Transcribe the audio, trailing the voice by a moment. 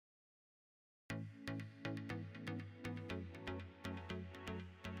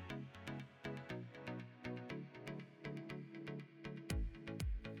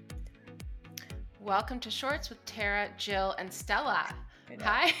Welcome to Shorts with Tara, Jill, and Stella. I know.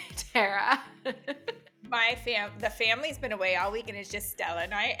 Hi, Tara. The family's been away all week, and it's just Stella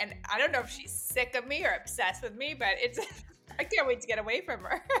and and I don't know if she's sick of me or obsessed with me, but it's I can't wait to get away from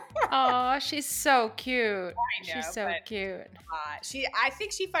her. Oh, she's so cute. I She's know, so but cute. I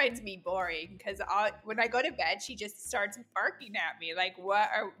think she finds me boring because when I go to bed, she just starts barking at me like, "What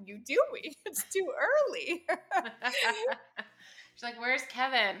are you doing? It's too early." She's like, "Where's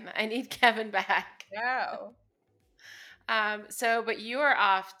Kevin? I need Kevin back." No. But you are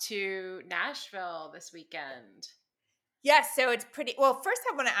off to Nashville this weekend. Yes, so it's pretty well. First,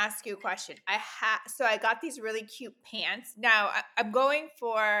 I want to ask you a question. I got these really cute pants. Now I'm going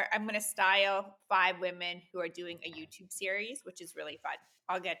to style 5 women who are doing a YouTube series, which is really fun.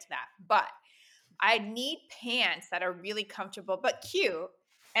 I'll get to that, but I need pants that are really comfortable but cute,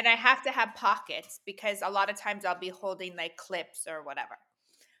 and I have to have pockets because a lot of times I'll be holding like clips or whatever.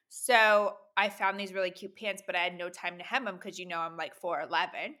 So I found these really cute pants, but I had no time to hem them because I'm like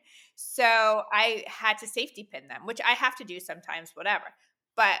 4'11". So I had to safety pin them, which I have to do sometimes, whatever.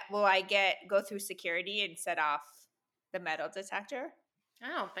 But will I go through security and set off the metal detector? I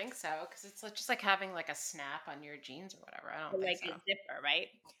don't think so because it's just like having like a snap on your jeans or whatever. I Or don't think like so. a zipper, right?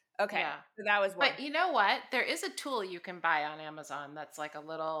 Okay. Yeah. So that was one. But you know what? There is a tool you can buy on Amazon that's like a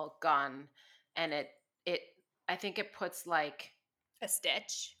little gun and it I think it puts like A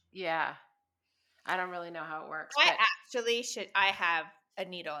stitch. yeah. I don't really know how it works, I but actually I have a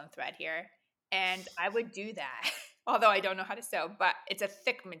needle and thread here, and I would do that. Although I don't know how to sew, but it's a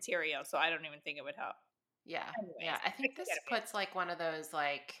thick material, so I don't even think it would help. yeah. Yeah, Anyways, I I think can get this a puts like one of those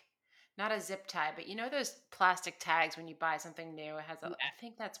like not a zip tie, but you know those plastic tags when you buy something new, it has a I yeah,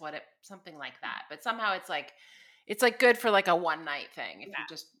 think that's what it something like that. But somehow it's like good for like a one night thing if you yeah.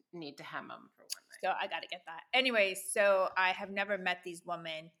 just need to hem them for one So I got to get that. Anyways, so I have never met these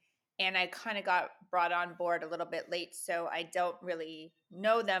women, and I kind of got brought on board a little bit late, so I don't really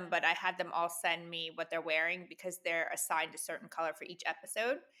know them, but I had them all send me what they're wearing because they're assigned a certain color for each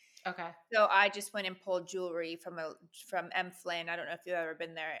episode. night. Okay. So I just went and pulled jewelry from M Flynn. I don't know if you've ever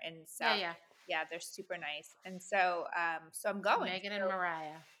been there in Yeah, South. yeah. Yeah, they're super nice. And so I'm going. Megan and So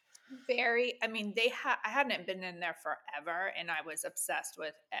Mariah. I mean, I hadn't been in there forever, and I was obsessed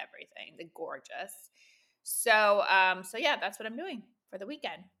with everything. The gorgeous. So yeah, that's what I'm doing for the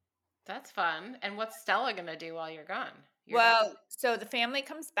weekend. That's fun. And what's Stella gonna do while you're gone? You're not. Well, so the family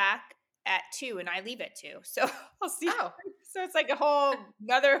comes back at 2 and I leave at 2. So I'll see. Oh, So it's like a whole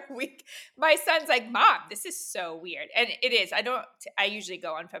another week. My son's like, "Mom, this is so weird." And it is. I usually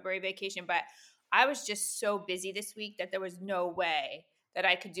go on February vacation, but I was just so busy this week that there was no way that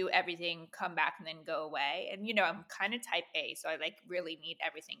I could do everything, come back and then go away. And I'm kind of type A, so I like really need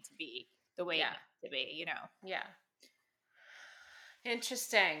everything to be the way it yeah, needs to be. yeah.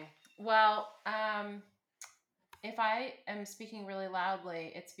 Interesting. Well, if I am speaking really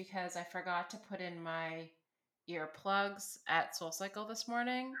loudly, it's because I forgot to put in my earplugs at SoulCycle this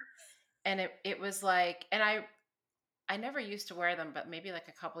morning, and it was like, and I never used to wear them, but maybe like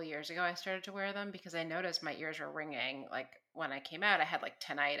a couple years ago I started to wear them because I noticed my ears were ringing. Like when I came out, I had like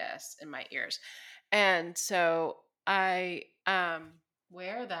tinnitus in my ears, and so I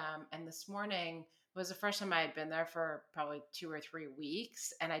wear them. And this morning was the first time I had been there for probably 2 or 3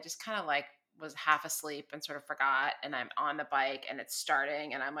 weeks, and I just kind of like was half asleep and sort of forgot. And I'm on the bike and it's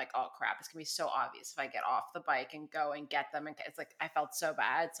starting, and I'm like, oh crap, it's gonna be so obvious if I get off the bike and go and get them. And it's like I felt so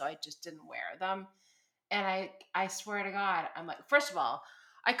bad, so I just didn't wear them. And I swear to God, I'm like, first of all,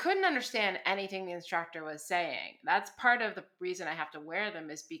 I couldn't understand anything the instructor was saying. That's part of the reason I have to wear them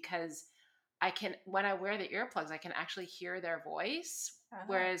is because when I wear the earplugs, I can actually hear their voice. Uh-huh.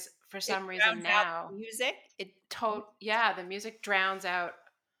 Whereas for It some reason drowns out now, the music. yeah, the music drowns out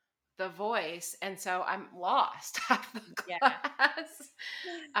the voice. And so I'm lost half the Yeah.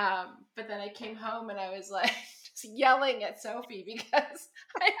 class. But then I came home and I was like just yelling at Sophie because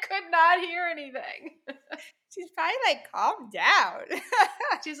I could not hear anything. She's probably like, calm down.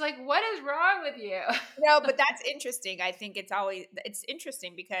 She's like, "What is wrong with you?" No, but that's interesting. I think it's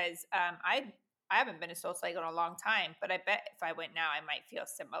interesting because I haven't been to Soul Cycle in a long time, but I bet if I went now, I might feel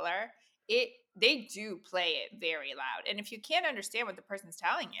similar. They do play it very loud, and if you can't understand what the person's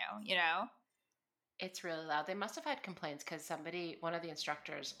telling you. It's really loud. They must have had complaints because one of the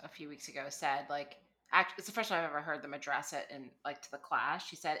instructors a few weeks ago said, like, it's the first time I've ever heard them address it in like to the class.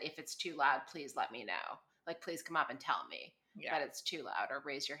 She said, if it's too loud, please let me know. Like, please come up and tell me Yeah. that it's too loud or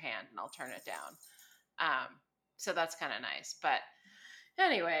raise your hand and I'll turn it down. So that's kind of nice. But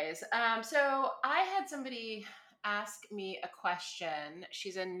anyways, so I had somebody ask me a question.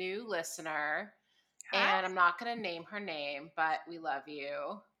 She's a new listener Hi. and I'm not going to name her name, but we love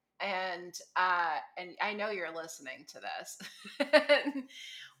you. And I know you're listening to this.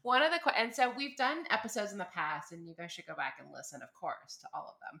 One of the and so we've done episodes in the past, and you guys should go back and listen, of course, to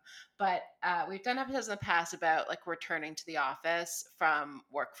all of them. But we've done episodes in the past about like returning to the office from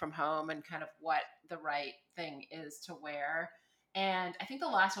work from home and kind of what the right thing is to wear. And I think the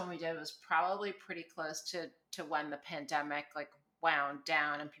last one we did was probably pretty close to when the pandemic like wound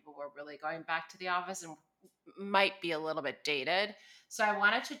down and people were really going back to the office, and might be a little bit dated. So I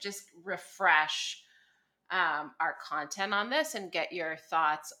wanted to just refresh our content on this and get your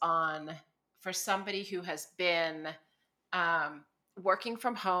thoughts on, for somebody who has been um, working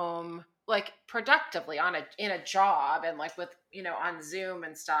from home like productively on a in a job, and like with on Zoom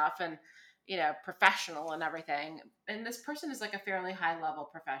and stuff, and professional and everything, and this person is like a fairly high level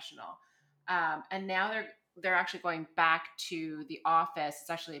professional, and now they're actually going back to the office. It's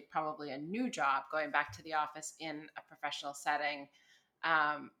actually probably a new job, going back to the office in a professional setting,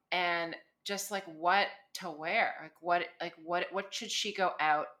 and just like what to wear, what should she go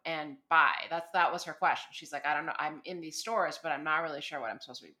out and buy? That was her question. She's like, I don't know, I'm in these stores, but I'm not really sure what I'm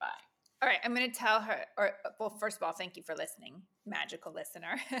supposed to be buying. All right, I'm going to tell her, well, first of all, thank you for listening, magical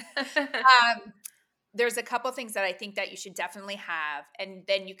listener. There's a couple things that I think that you should definitely have, and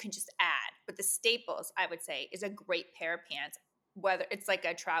then you can just add. But the staples, I would say, is a great pair of pants, whether it's like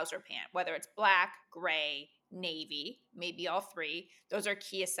a trouser pant, whether it's black, gray, navy, maybe all three. Those are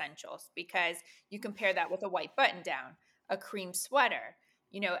key essentials because you can pair that with a white button down, a cream sweater.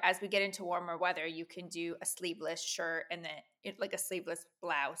 As we get into warmer weather, you can do a sleeveless shirt and then like a sleeveless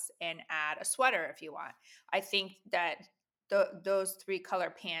blouse and add a sweater if you want. I think that those three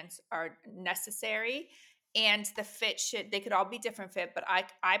color pants are necessary, and the fit they could all be different fit, but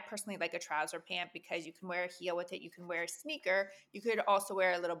I personally like a trouser pant because you can wear a heel with it, you can wear a sneaker, you could also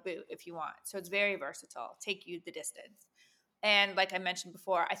wear a little boot if you want, so it's very versatile, take you the distance. And like I mentioned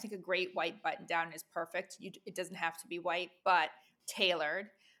before, I think a great white button down is perfect. It doesn't have to be white, but tailored.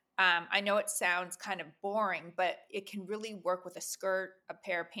 I know it sounds kind of boring, but it can really work with a skirt, a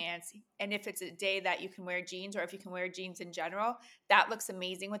pair of pants. And if it's a day that you can wear jeans, or if you can wear jeans in general, that looks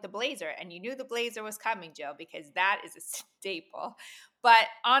amazing with a blazer. And you knew the blazer was coming, Jill, because that is a staple. But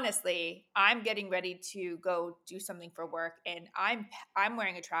honestly, I'm getting ready to go do something for work, and I'm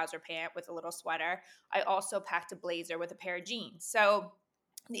wearing a trouser pant with a little sweater. I also packed a blazer with a pair of jeans. So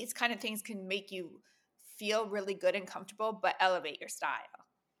these kind of things can make you feel really good and comfortable, but elevate your style.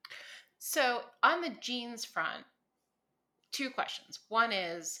 So on the jeans front, two questions. One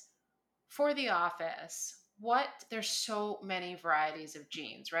is, for the office, there's so many varieties of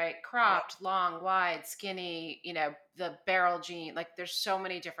jeans, right? Cropped, long, wide, skinny, the barrel jean, like there's so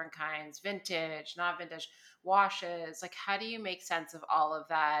many different kinds, vintage, not vintage, washes. Like, how do you make sense of all of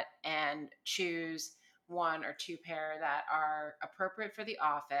that and choose one or two pair that are appropriate for the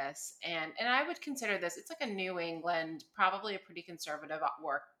office? And I would consider this, it's like a New England, probably a pretty conservative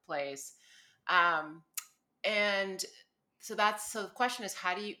workplace. And so the question is,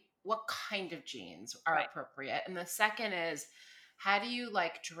 what kind of jeans are Right. appropriate? And the second is, how do you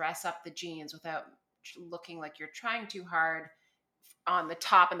like dress up the jeans without looking like you're trying too hard on the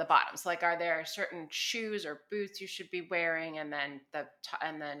top and the bottom? So like, are there certain shoes or boots you should be wearing? And then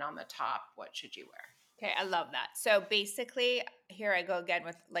and then on the top, what should you wear? Okay, I love that. So basically, here I go again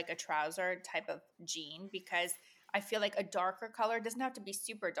with like a trouser type of jean, because I feel like a darker color doesn't have to be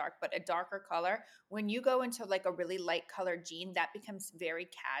super dark, but a darker color, when you go into like a really light colored jean, that becomes very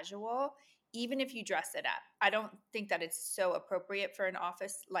casual, even if you dress it up. I don't think that it's so appropriate for an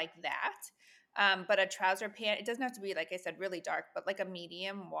office like that. But a trouser pant, it doesn't have to be, like I said, really dark, but like a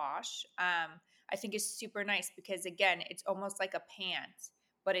medium wash, I think is super nice because, again, it's almost like a pant,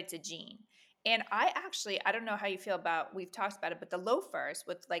 but it's a jean. And I don't know how you feel about, we've talked about it, but the loafers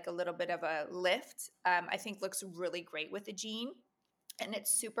with like a little bit of a lift, I think looks really great with a jean. And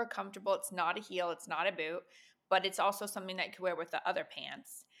it's super comfortable. It's not a heel, it's not a boot, but it's also something that you can wear with the other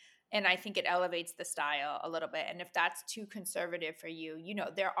pants. And I think it elevates the style a little bit. And if that's too conservative for you,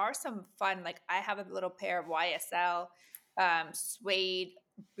 there are some fun, like I have a little pair of YSL suede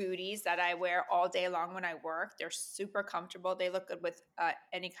booties that I wear all day long when I work. They're super comfortable. They look good with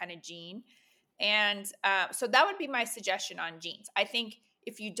any kind of jean. And so that would be my suggestion on jeans. I think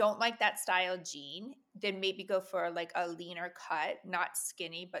if you don't like that style jean, then maybe go for like a leaner cut, not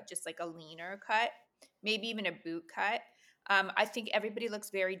skinny, but just like a leaner cut, maybe even a boot cut. I think everybody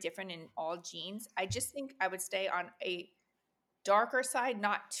looks very different in all jeans. I just think I would stay on a darker side,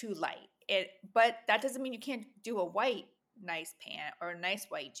 not too light. But that doesn't mean you can't do a white nice pant or a nice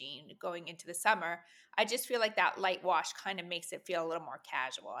white jean going into the summer. I just feel like that light wash kind of makes it feel a little more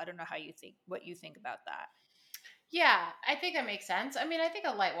casual. I don't know what you think about that. Yeah, I think that makes sense. I mean, I think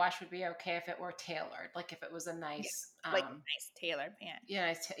a light wash would be okay if it were tailored, like if it was a Yeah, nice, like a nice tailor pant.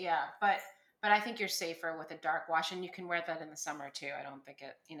 yeah, yeah. But I think you're safer with a dark wash, and you can wear that in the summer too. I don't think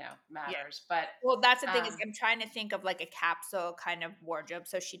it, Yeah. matters. But Well, that's the thing is um, I'm trying to think of like a capsule kind of wardrobe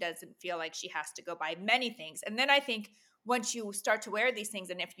so she doesn't feel like she has to go buy many things. And then I think once you start to wear these things,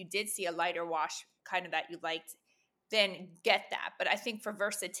 and if you did see a lighter wash kind of that you liked, then get that. But I think for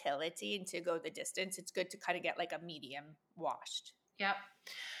versatility and to go the distance, it's good to kind of get like a medium washed. yep.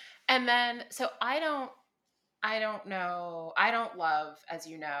 And then, so I don't know. I don't love, as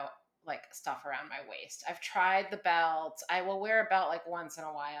you know, like stuff around my waist. I've tried the belt. I will wear a belt like once in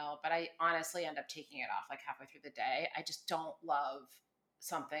a while, but I honestly end up taking it off like halfway through the day. I just don't love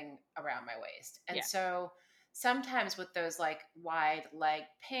something around my waist. And Yeah. so sometimes with those like wide leg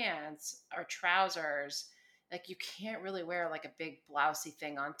pants or trousers, like you can't really wear like a big blousey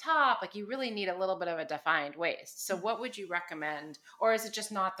thing on top. Like you really need a little bit of a defined waist. So what would you recommend? Or is it just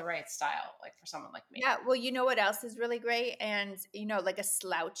not the right style, like for someone like me? Yeah, well, you know what else is really great? And like a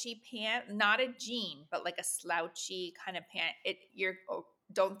slouchy pant, not a jean, but like a slouchy kind of pant.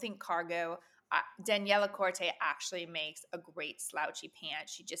 Don't think cargo. Daniela Corte actually makes a great slouchy pant.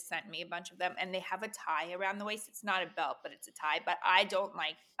 She just sent me a bunch of them, and they have a tie around the waist. It's not a belt, but it's a tie. But I don't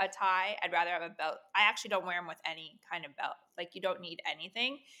like a tie. I'd rather have a belt. I actually don't wear them with any kind of belt. Like you don't need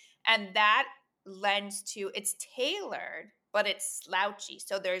anything, and that lends to it's tailored, but it's slouchy.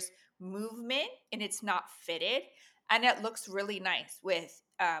 So there's movement and it's not fitted, and it looks really nice with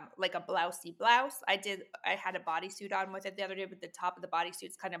like a blousey blouse. I had a bodysuit on with it the other day, but the top of the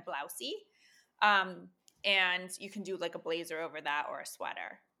bodysuit's kind of blousey, um and you can do like a blazer over that or a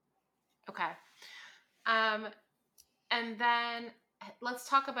sweater. Okay. Um, and then let's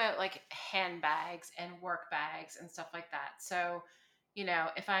talk about like handbags and work bags and stuff like that. So,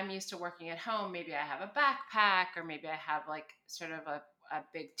 if I'm used to working at home, maybe I have a backpack or maybe I have like sort of a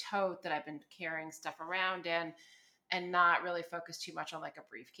big tote that I've been carrying stuff around in and not really focus too much on like a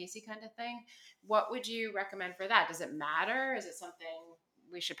briefcasey kind of thing. What would you recommend for that? Does it matter? Is it something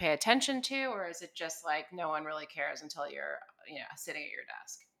we should pay attention to, or is it just like no one really cares until you're, sitting at your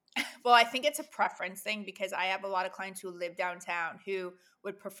desk? Well, I think it's a preference thing because I have a lot of clients who live downtown who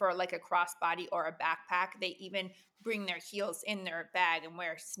would prefer like a crossbody or a backpack. They even bring their heels in their bag and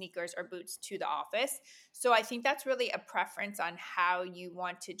wear sneakers or boots to the office. So I think that's really a preference on how you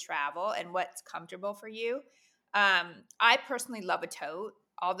want to travel and what's comfortable for you. I personally love a tote.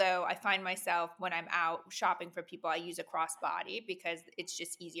 Although I find myself when I'm out shopping for people, I use a crossbody because it's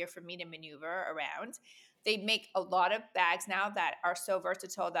just easier for me to maneuver around. They make a lot of bags now that are so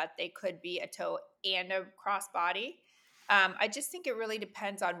versatile that they could be a tote and a crossbody. I just think it really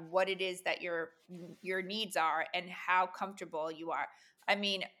depends on what it is that your needs are and how comfortable you are. I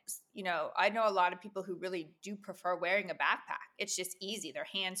mean, I know a lot of people who really do prefer wearing a backpack. It's just easy. They're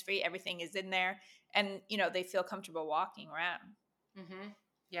hands free. Everything is in there, and they feel comfortable walking around. Hmm.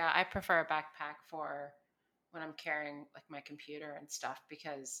 Yeah, I prefer a backpack for when I'm carrying like my computer and stuff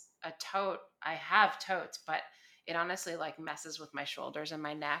because a tote, I have totes, but it honestly like messes with my shoulders and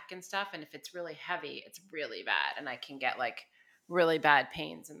my neck and stuff. And if it's really heavy, it's really bad. And I can get like really bad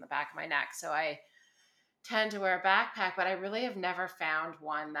pains in the back of my neck. So I tend to wear a backpack, but I really have never found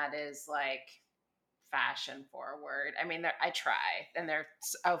one that is like fashion forward. I mean, I try, and they're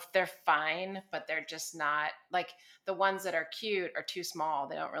fine, but they're just not like the ones that are cute are too small.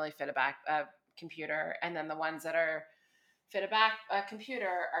 They don't really fit a computer, and then the ones that are fit a computer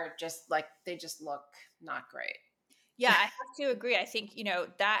are just like they just look not great. Yeah, I have to agree. I think,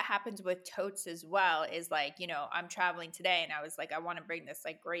 that happens with totes as well. Is like, I'm traveling today and I was like, I want to bring this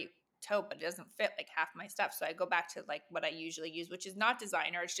like great tote, but it doesn't fit like half my stuff. So I go back to like what I usually use, which is not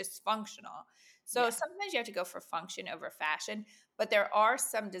designer, it's just functional. So Yeah. sometimes you have to go for function over fashion, but there are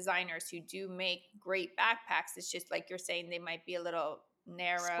some designers who do make great backpacks. It's just like you're saying, they might be a little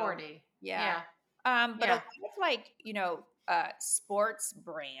narrow. Sporty. Yeah. Yeah. But a lot Yeah. of like, sports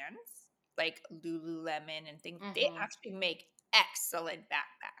brands like Lululemon and things, they Mhm. actually make excellent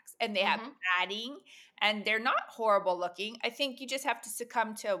backpacks and they have Mhm. padding and they're not horrible looking. I think you just have to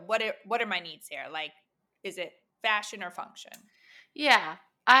succumb to what are my needs here? Like, is it fashion or function? Yeah.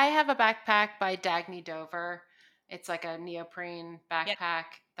 I have a backpack by Dagny Dover. It's like a neoprene Yeah. backpack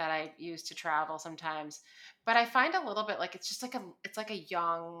that I use to travel sometimes. But I find a little bit like it's like a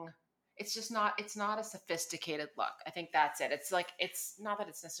young it's not a sophisticated look. I think that's it. It's like it's not that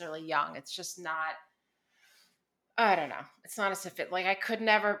it's necessarily young. It's just not I don't know. It's not a sophi like I could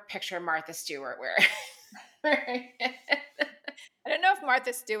never picture Martha Stewart wearing wearing it. I don't know if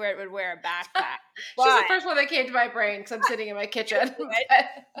Martha Stewart would wear a backpack. She's the But first one that came to my brain because I'm sitting in my kitchen.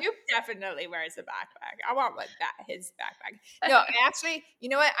 Snoop definitely wears a backpack. I want his backpack. No, actually, you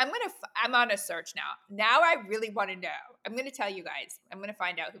know what? I'm on a search now. Now I really want to know. I'm going to tell you guys. I'm going to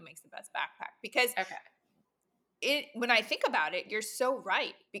find out who makes the best backpack because when I think about it, you're so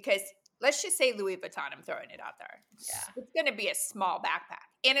right. Because let's just say Louis Vuitton. I'm throwing it out there. Yeah. It's going to be a small backpack,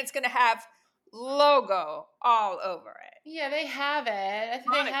 and it's going to have logo all over it. Yeah, they have it. I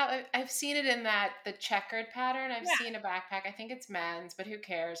think they have. I've seen it in the checkered pattern. I've seen a backpack. I think it's men's, but who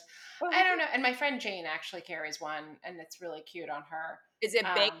cares? Well, I don't know. And my friend Jane actually carries one, and it's really cute on her. Is it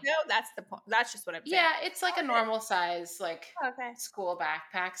big though? That's the point. That's just what I'm saying. Yeah, it's like a normal size, like school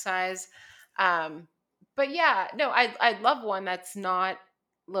backpack size. But yeah, no, I love one that's not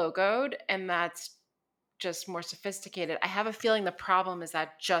logoed and that's just more sophisticated. I have a feeling the problem is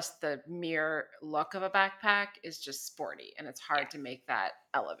that just the mere look of a backpack is just sporty and it's hard to make that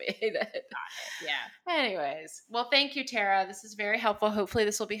elevated. Yeah. Anyways, well, thank you, Tara. This is very helpful. Hopefully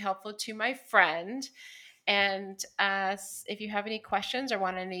this will be helpful to my friend. And if you have any questions or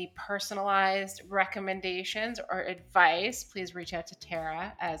want any personalized recommendations or advice, please reach out to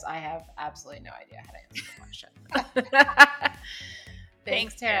Tara, as I have absolutely no idea how to answer the question.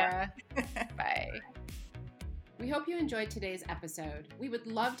 Thanks, Tara. Bye. We hope you enjoyed today's episode. We would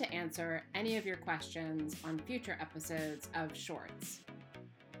love to answer any of your questions on future episodes of Shorts.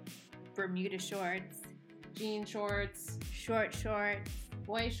 Bermuda shorts, Jean shorts, short shorts,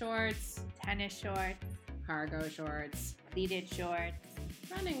 boy shorts, tennis shorts, cargo shorts, pleated shorts,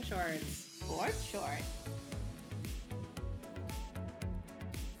 running shorts, sport shorts.